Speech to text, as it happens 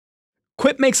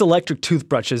Quip makes electric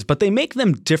toothbrushes, but they make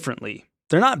them differently.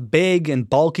 They're not big and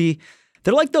bulky.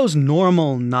 They're like those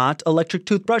normal, not electric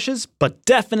toothbrushes, but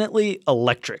definitely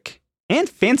electric. And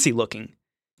fancy looking.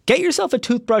 Get yourself a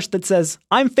toothbrush that says,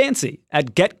 I'm fancy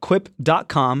at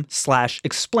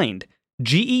getquip.com/explained.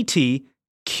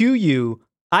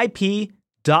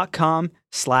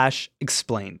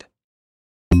 GETQUIP.com/explained.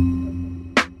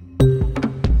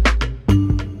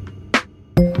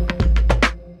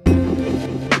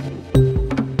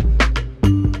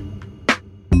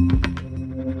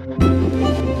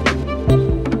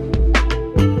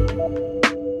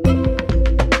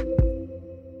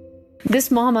 This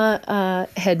mama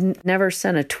had never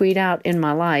sent a tweet out in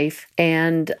my life.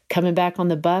 And coming back on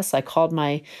the bus, I called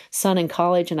my son in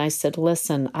college and I said,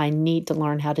 listen, I need to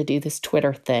learn how to do this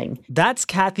Twitter thing. That's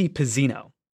Cathy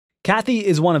Pizzino. Cathy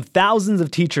is one of thousands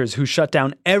of teachers who shut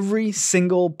down every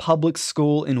single public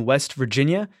school in West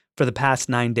Virginia for the past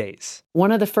 9 days.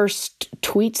 One of the first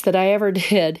tweets that I ever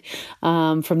did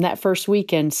from that first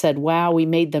weekend said, wow, we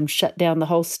made them shut down the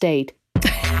whole state.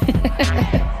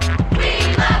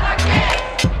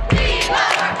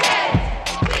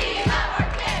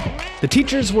 The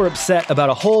teachers were upset about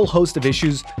a whole host of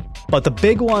issues, but the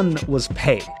big one was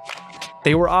pay.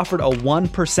 They were offered a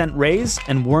 1% raise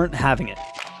and weren't having it.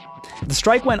 The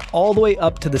strike went all the way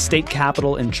up to the state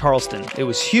capitol in Charleston. It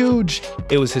was huge,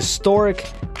 it was historic,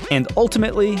 and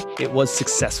ultimately, it was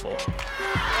successful.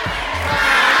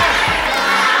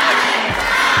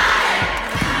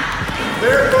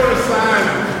 They're going to sign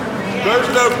it. There's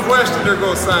no question they're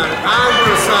going to sign it. I'm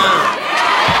going to sign it.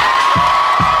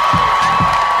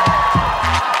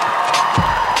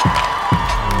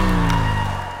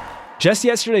 Just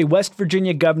yesterday, West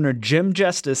Virginia Governor Jim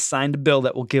Justice signed a bill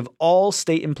that will give all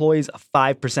state employees a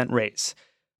 5% raise.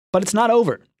 But it's not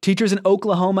over. Teachers in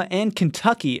Oklahoma and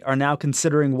Kentucky are now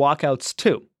considering walkouts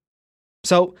too.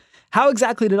 So, how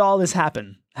exactly did all this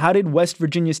happen? How did West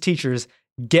Virginia's teachers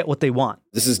get what they want?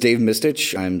 This is Dave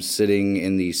Mistich. I'm sitting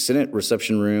in the Senate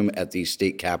reception room at the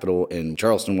state capitol in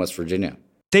Charleston, West Virginia.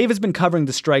 Dave has been covering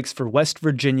the strikes for West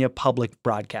Virginia Public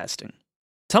Broadcasting.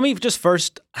 Tell me just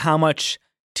first how much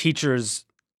teachers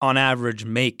on average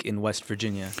make in West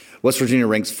Virginia. West Virginia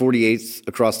ranks 48th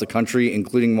across the country,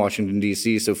 including Washington,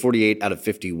 D.C., so 48 out of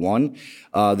 51.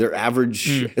 Their average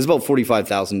is about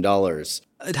 $45,000.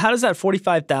 How does that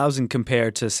 $45,000 compare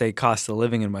to, say, cost of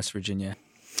living in West Virginia?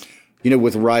 You know,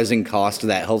 with rising cost to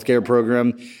that healthcare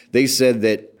program, they said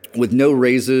that with no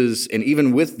raises, and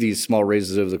even with these small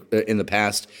raises in the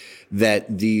past,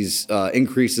 that these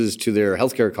increases to their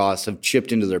healthcare costs have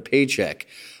chipped into their paycheck.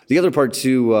 The other part,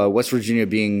 too, West Virginia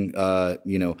being, a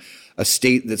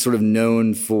state that's sort of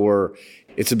known for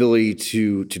its ability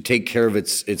to take care of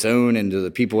its own and to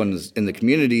the people in the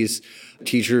communities,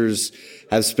 teachers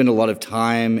have spent a lot of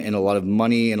time and a lot of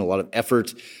money and a lot of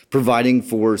effort providing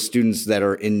for students that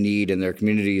are in need in their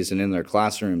communities and in their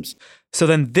classrooms. So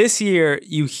then this year,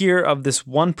 you hear of this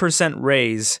 1%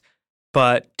 raise,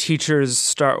 but teachers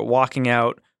start walking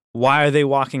out. Why are they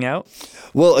walking out?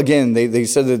 Well, again, they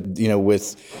said that,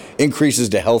 with increases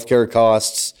to healthcare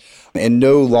costs and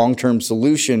no long-term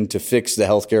solution to fix the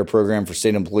healthcare program for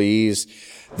state employees,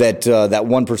 that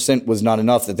 1% was not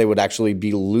enough, that they would actually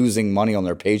be losing money on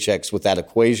their paychecks with that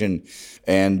equation.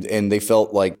 And they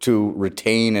felt like to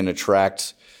retain and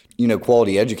attract,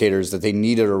 quality educators, that they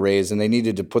needed a raise and they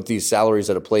needed to put these salaries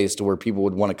at a place to where people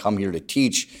would want to come here to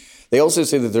teach. They also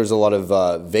say that there's a lot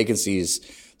of vacancies.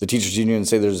 The teachers union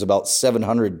say there's about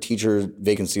 700 teacher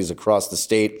vacancies across the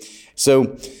state.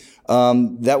 So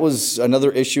that was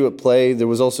another issue at play. There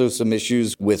was also some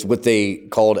issues with what they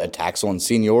called a tax on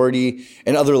seniority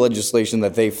and other legislation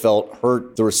that they felt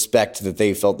hurt the respect that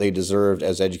they felt they deserved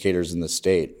as educators in the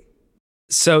state.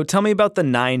 So tell me about the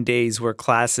 9 days where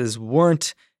classes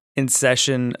weren't in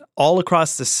session all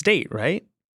across the state, right?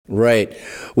 Right.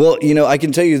 Well, I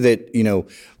can tell you that,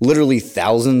 literally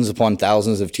thousands upon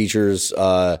thousands of teachers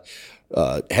headed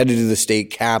to the state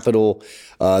capitol.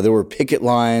 There were picket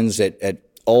lines at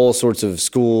all sorts of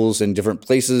schools and different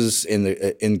places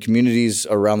in communities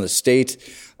around the state.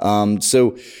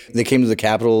 So they came to the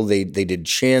capitol. They did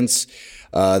chants.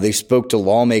 They spoke to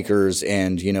lawmakers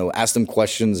and, asked them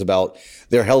questions about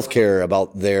their health care,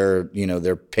 about their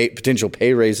potential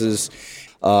pay raises.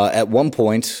 At one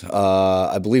point,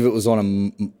 I believe it was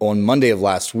on Monday of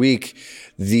last week,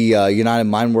 the United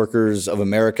Mine Workers of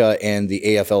America and the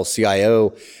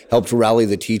AFL-CIO helped rally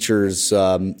the teachers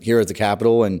here at the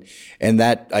Capitol, and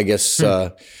that, I guess,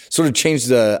 sort of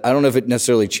changed I don't know if it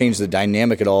necessarily changed the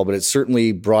dynamic at all, but it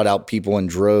certainly brought out people in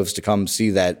droves to come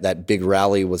see that big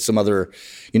rally with some other,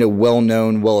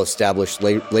 well-known, well-established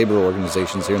labor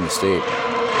organizations here in the state.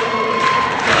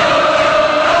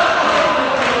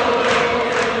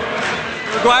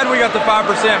 We're glad we got the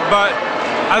 5%, but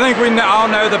I think we all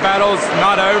know the battle's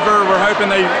not over. We're hoping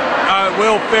they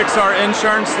will fix our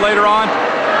insurance later on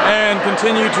and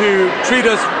continue to treat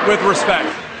us with respect.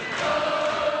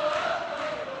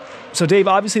 So, Dave,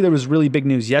 obviously there was really big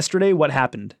news yesterday. What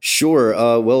happened? Sure.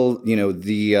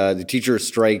 The teacher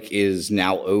strike is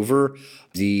now over.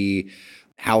 The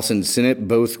House and Senate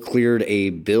both cleared a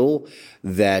bill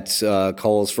that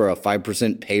calls for a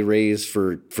 5% pay raise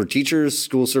for teachers,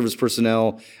 school service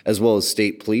personnel, as well as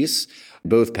state police.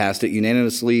 Both passed it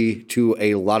unanimously to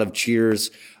a lot of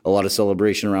cheers, a lot of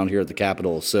celebration around here at the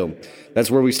Capitol. So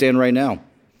that's where we stand right now.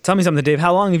 Tell me something, Dave.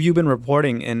 How long have you been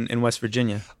reporting in West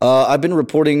Virginia? I've been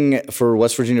reporting for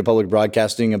West Virginia Public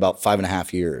Broadcasting about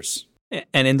 5.5 years.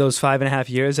 And in those 5.5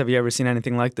 years, have you ever seen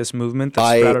anything like this movement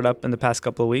that's sprouted up in the past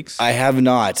couple of weeks? I have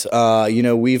not.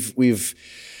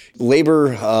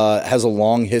 Labor has a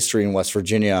long history in West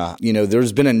Virginia.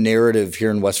 There's been a narrative here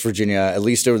in West Virginia, at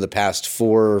least over the past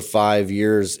 4 or 5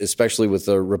 years, especially with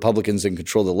the Republicans in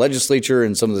control of the legislature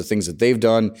and some of the things that they've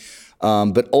done.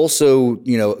 But also,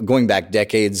 going back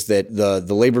decades, that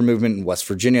the labor movement in West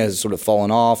Virginia has sort of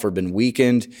fallen off or been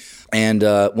weakened. And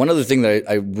one other thing that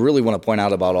I really want to point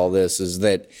out about all this is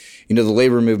that, the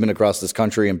labor movement across this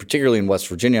country, and particularly in West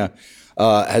Virginia,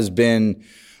 has been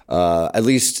at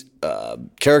least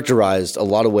characterized a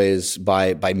lot of ways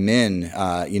by men.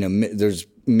 There's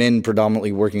men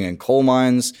predominantly working in coal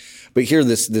mines, but here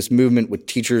this movement with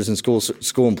teachers and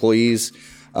school employees.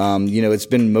 It's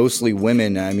been mostly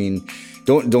women. I mean,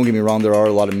 don't get me wrong. There are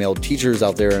a lot of male teachers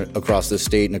out there across the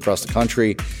state and across the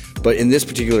country. But in this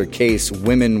particular case,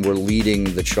 women were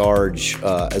leading the charge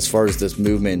as far as this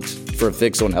movement for a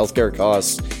fix on healthcare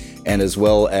costs and as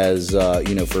well as,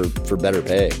 for better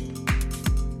pay.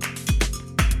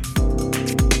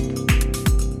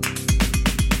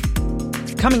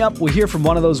 Coming up, we'll hear from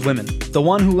one of those women, the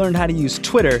one who learned how to use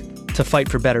Twitter to fight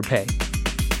for better pay.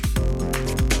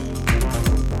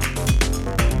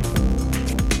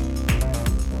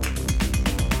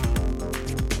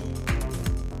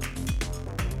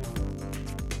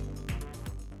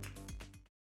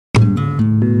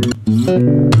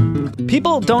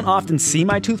 People don't often see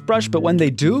my toothbrush, but when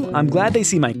they do, I'm glad they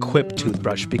see my Quip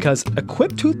toothbrush because a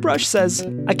Quip toothbrush says,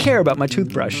 I care about my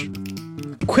toothbrush.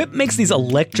 Quip makes these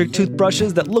electric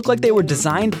toothbrushes that look like they were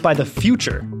designed by the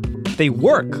future. They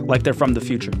work like they're from the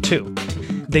future, too.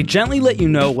 They gently let you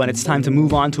know when it's time to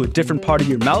move on to a different part of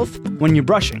your mouth when you're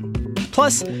brushing.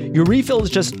 Plus, your refills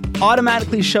just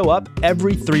automatically show up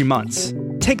every 3 months.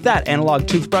 Take that, analog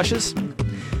toothbrushes.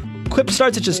 Quip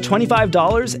starts at just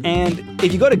 $25, and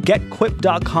if you go to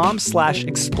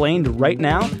getquip.com/explained right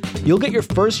now, you'll get your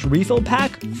first refill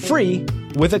pack free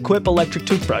with a Quip electric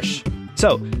toothbrush.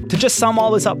 So, to just sum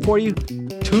all this up for you,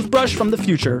 toothbrush from the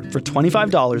future for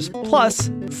 $25 plus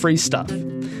free stuff.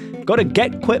 Go to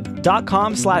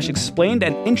getquip.com/explained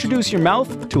and introduce your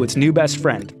mouth to its new best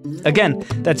friend. Again,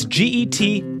 that's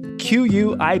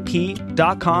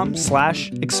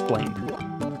getquip.com/explained.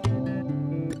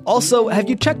 Also, have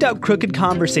you checked out Crooked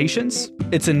Conversations?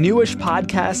 It's a newish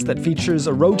podcast that features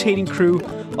a rotating crew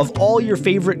of all your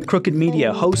favorite Crooked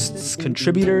Media hosts,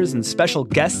 contributors, and special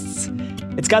guests.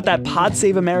 It's got that Pod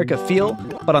Save America feel,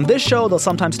 but on this show, they'll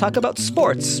sometimes talk about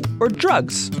sports, or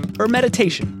drugs, or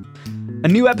meditation. A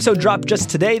new episode dropped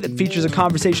just today that features a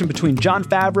conversation between Jon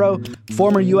Favreau,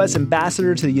 former U.S.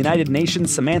 Ambassador to the United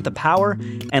Nations Samantha Power,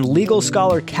 and legal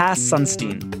scholar Cass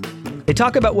Sunstein. They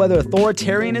talk about whether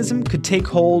authoritarianism could take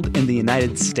hold in the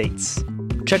United States.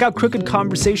 Check out Crooked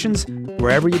Conversations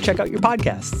wherever you check out your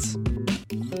podcasts.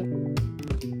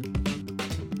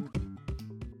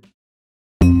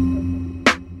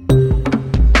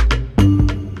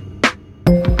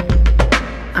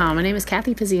 My name is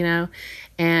Cathy Pizzino,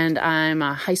 and I'm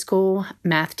a high school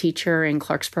math teacher in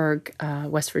Clarksburg,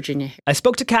 West Virginia. I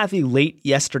spoke to Cathy late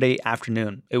yesterday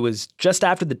afternoon. It was just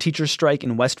after the teacher strike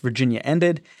in West Virginia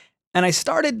ended, and I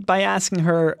started by asking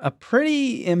her a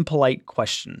pretty impolite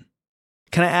question.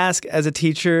 Can I ask, as a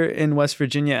teacher in West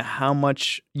Virginia, how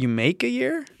much you make a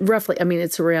year? Roughly,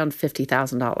 it's around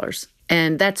 $50,000.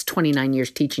 And that's 29 years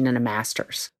teaching and a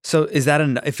master's. So is that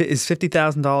enough? Is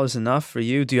 $50,000 enough for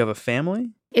you? Do you have a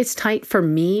family? It's tight for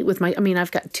me with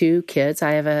I've got 2 kids.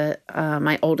 I have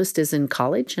my oldest is in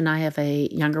college, and I have a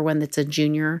younger one that's a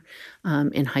junior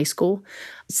in high school.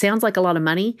 It sounds like a lot of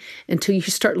money until you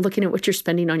start looking at what you're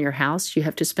spending on your house. You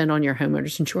have to spend on your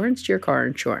homeowner's insurance, your car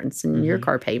insurance, and your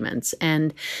car payments.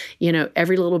 And,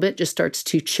 every little bit just starts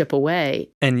to chip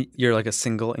away. And you're like a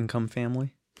single income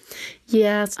family?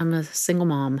 Yes, I'm a single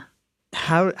mom.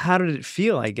 How did it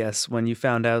feel, I guess, when you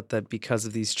found out that because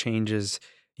of these changes,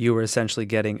 you were essentially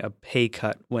getting a pay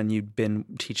cut when you'd been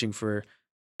teaching for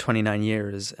 29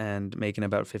 years and making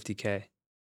about $50K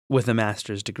with a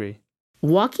master's degree?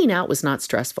 Walking out was not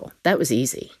stressful. That was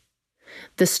easy.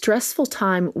 The stressful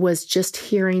time was just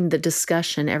hearing the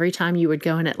discussion every time you would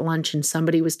go in at lunch and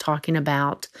somebody was talking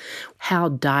about how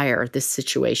dire this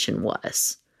situation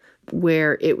was,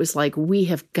 where it was like, we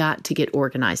have got to get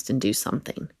organized and do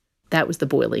something. That was the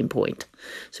boiling point.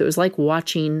 So it was like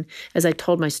watching, as I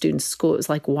told my students at school, it was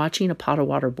like watching a pot of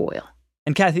water boil.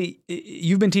 And Cathy,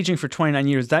 you've been teaching for 29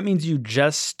 years. That means you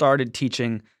just started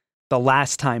teaching the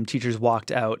last time teachers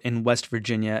walked out in West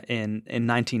Virginia in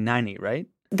 1990, right?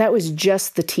 That was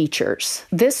just the teachers.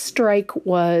 This strike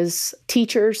was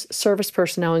teachers, service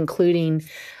personnel, including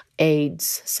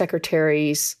aides,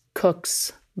 secretaries,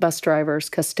 cooks, bus drivers,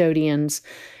 custodians,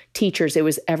 teachers. It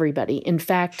was everybody. In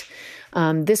fact,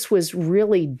 this was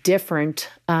really different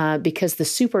because the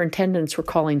superintendents were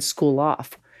calling school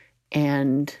off,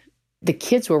 and the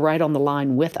kids were right on the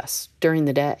line with us during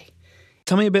the day.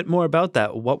 Tell me a bit more about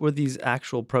that. What were these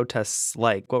actual protests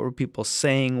like? What were people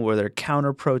saying? Were there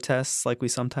counter protests like we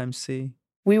sometimes see?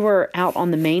 We were out on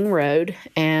the main road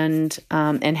and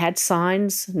had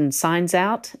signs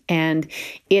out, and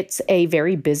it's a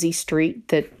very busy street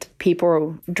that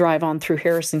people drive on through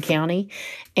Harrison County,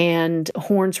 and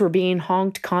horns were being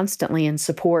honked constantly in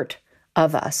support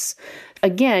of us.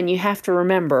 Again, you have to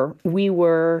remember, we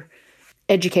were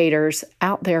educators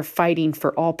out there fighting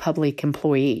for all public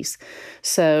employees.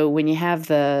 So when you have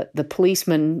the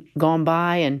policeman gone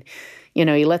by and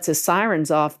he lets his sirens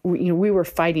off, we were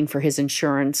fighting for his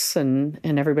insurance and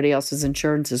everybody else's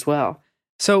insurance as well.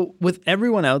 So with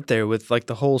everyone out there, with like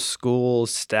the whole school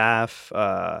staff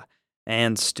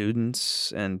and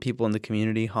students and people in the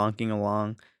community honking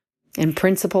along. And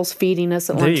principals feeding us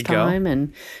at lunchtime,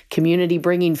 and community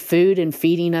bringing food and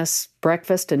feeding us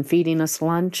breakfast and feeding us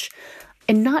lunch.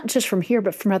 And not just from here,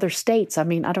 but from other states. I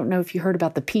mean, I don't know if you heard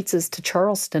about the pizzas to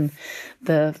Charleston.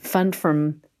 The fund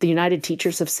from the United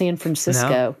Teachers of San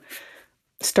Francisco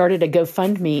started a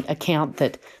GoFundMe account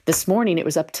that this morning it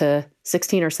was up to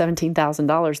 $16,000 or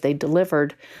 $17,000. They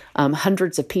delivered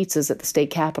hundreds of pizzas at the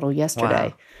state capitol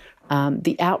yesterday. Wow.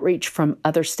 The outreach from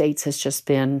other states has just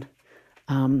been,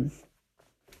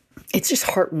 it's just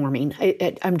heartwarming.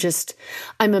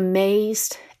 I'm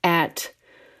amazed at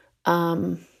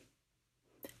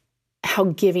how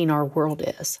giving our world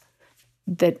is,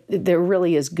 that there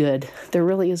really is good. There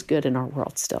really is good in our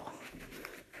world still.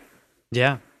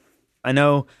 Yeah. I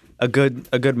know a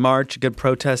good march, a good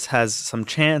protest has some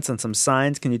chants and some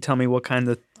signs. Can you tell me what kinds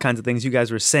of things you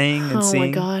guys were saying and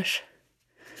seeing? Oh my gosh.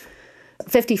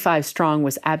 55 Strong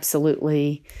was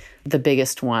absolutely the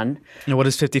biggest one. And what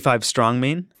does 55 Strong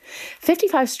mean?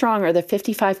 55 Strong are the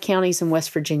 55 counties in West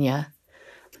Virginia.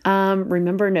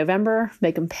 Remember November,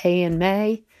 make them pay in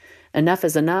May. Enough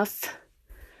is enough.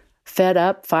 Fed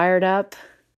up, fired up.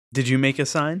 Did you make a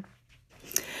sign?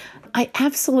 I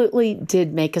absolutely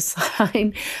did make a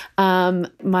sign.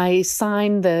 My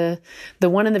sign, the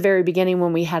one in the very beginning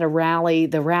when we had a rally,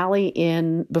 the rally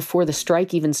in before the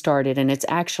strike even started, and it's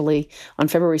actually on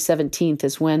February 17th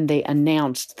is when they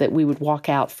announced that we would walk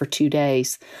out for 2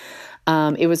 days.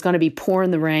 It was going to be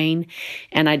pouring the rain,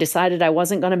 and I decided I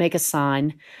wasn't going to make a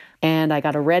sign. And I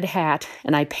got a red hat,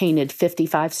 and I painted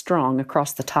 55 Strong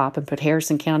across the top and put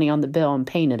Harrison County on the bill and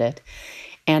painted it.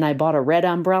 And I bought a red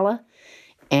umbrella,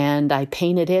 and I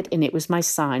painted it, and it was my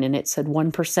sign. And it said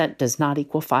 1% does not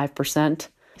equal 5%.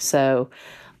 So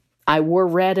I wore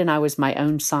red, and I was my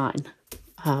own sign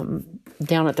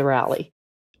down at the rally.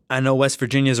 I know West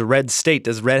Virginia is a red state.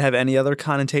 Does red have any other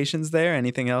connotations there?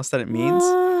 Anything else that it means?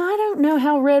 I don't know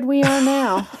how red we are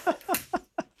now.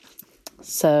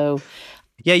 So...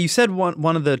 Yeah, you said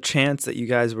one of the chants that you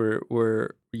guys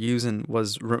were using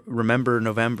was Remember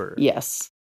November.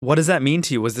 Yes. What does that mean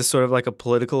to you? Was this sort of like a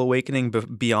political awakening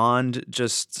beyond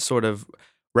just sort of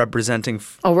representing?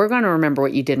 Oh, we're going to remember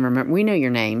what you didn't remember. We know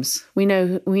your names. We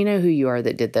know who you are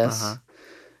that did this. Uh-huh.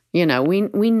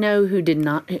 We know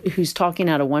who's talking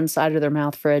out of one side of their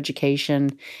mouth for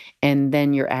education, and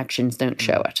then your actions don't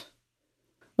show it.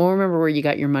 We'll remember where you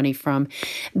got your money from.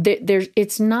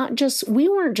 It's not just, we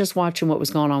weren't just watching what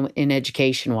was going on in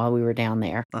education while we were down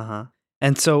there. Uh-huh.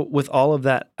 And so with all of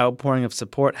that outpouring of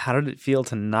support, how did it feel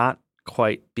to not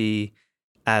quite be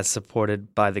as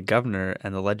supported by the governor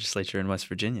and the legislature in West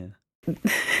Virginia?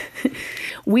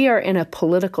 We are in a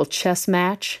political chess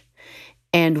match,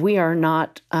 and we are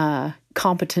not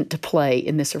competent to play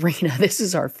in this arena. This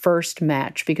is our first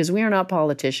match because we are not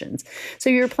politicians. So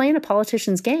you're playing a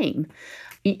politician's game.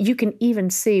 You can even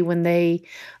see when they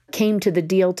came to the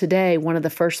deal today, one of the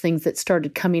first things that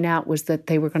started coming out was that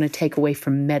they were going to take away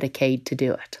from Medicaid to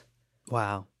do it.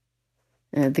 Wow.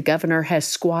 The governor has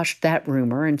squashed that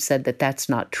rumor and said that that's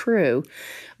not true.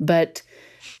 But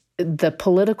the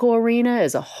political arena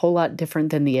is a whole lot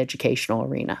different than the educational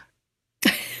arena.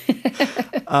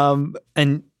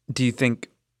 And do you think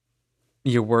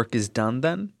your work is done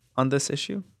then on this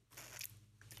issue?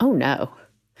 Oh, no.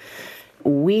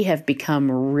 We have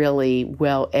become really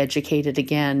well educated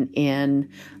again in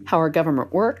how our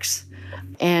government works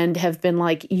and have been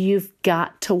like, you've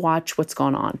got to watch what's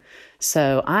going on.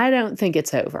 So I don't think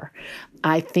it's over.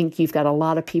 I think you've got a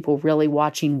lot of people really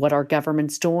watching what our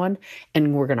government's doing,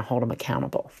 and we're going to hold them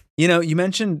accountable. You know, you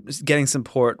mentioned getting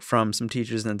support from some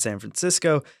teachers in San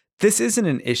Francisco. This isn't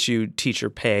an issue,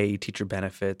 teacher pay, teacher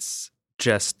benefits,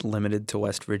 just limited to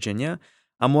West Virginia.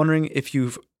 I'm wondering if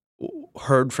you've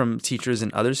heard from teachers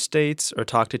in other states or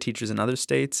talked to teachers in other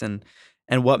states and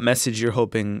what message you're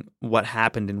hoping what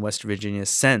happened in West Virginia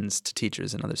sends to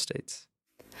teachers in other states.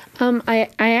 I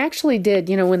actually did,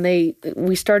 when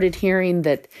we started hearing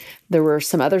that there were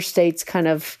some other states kind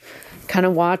of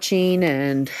watching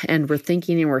and we're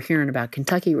thinking, and we're hearing about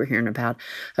Kentucky, we're hearing about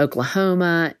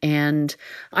Oklahoma, and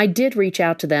I did reach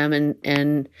out to them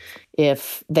and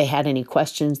if they had any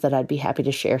questions that I'd be happy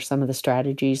to share some of the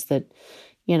strategies that,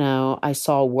 I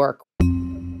saw work.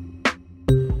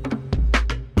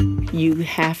 You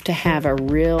have to have a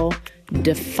real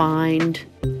defined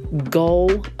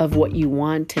goal of what you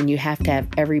want, and you have to have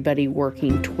everybody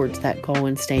working towards that goal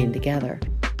and staying together.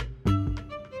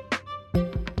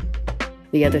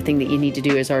 The other thing that you need to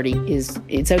do is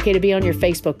it's okay to be on your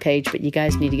Facebook page, but you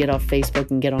guys need to get off Facebook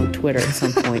and get on Twitter at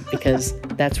some point, because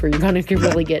that's where you're going to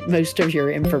really get most of your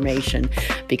information,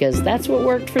 because that's what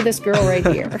worked for this girl right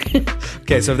here.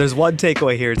 Okay, so if there's one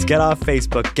takeaway here, it's get off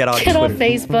Facebook, get on Twitter. Get off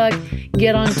Facebook,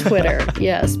 get on Twitter,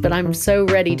 yes. But I'm so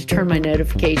ready to turn my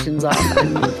notifications off.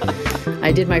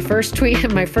 I did my first tweet.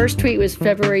 My first tweet was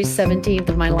February 17th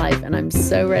of my life, and I'm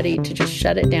so ready to just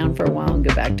shut it down for a while and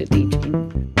go back to teaching.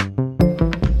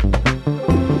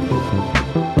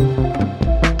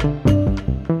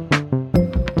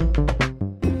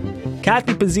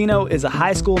 Cathy Pizzino is a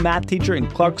high school math teacher in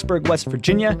Clarksburg, West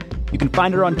Virginia. You can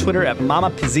find her on Twitter at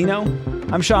Mama Pizzino.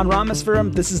 I'm Sean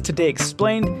Rameswaram. This is Today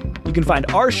Explained. You can find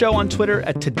our show on Twitter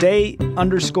at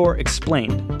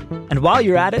Today_Explained. And while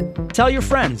you're at it, tell your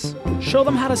friends. Show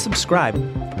them how to subscribe.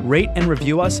 Rate and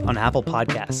review us on Apple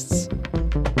Podcasts.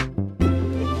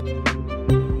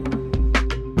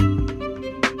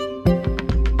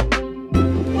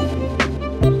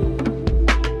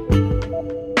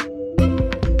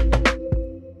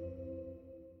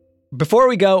 Before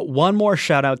we go, one more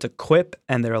shout out to Quip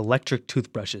and their electric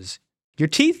toothbrushes. Your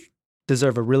teeth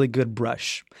deserve a really good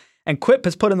brush. And Quip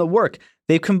has put in the work.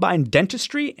 They've combined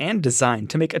dentistry and design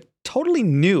to make a totally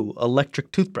new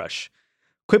electric toothbrush.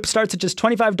 Quip starts at just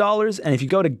 $25, and if you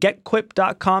go to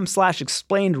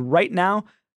getquip.com/explained right now,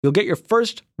 you'll get your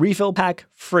first refill pack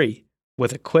free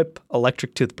with a Quip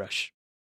electric toothbrush.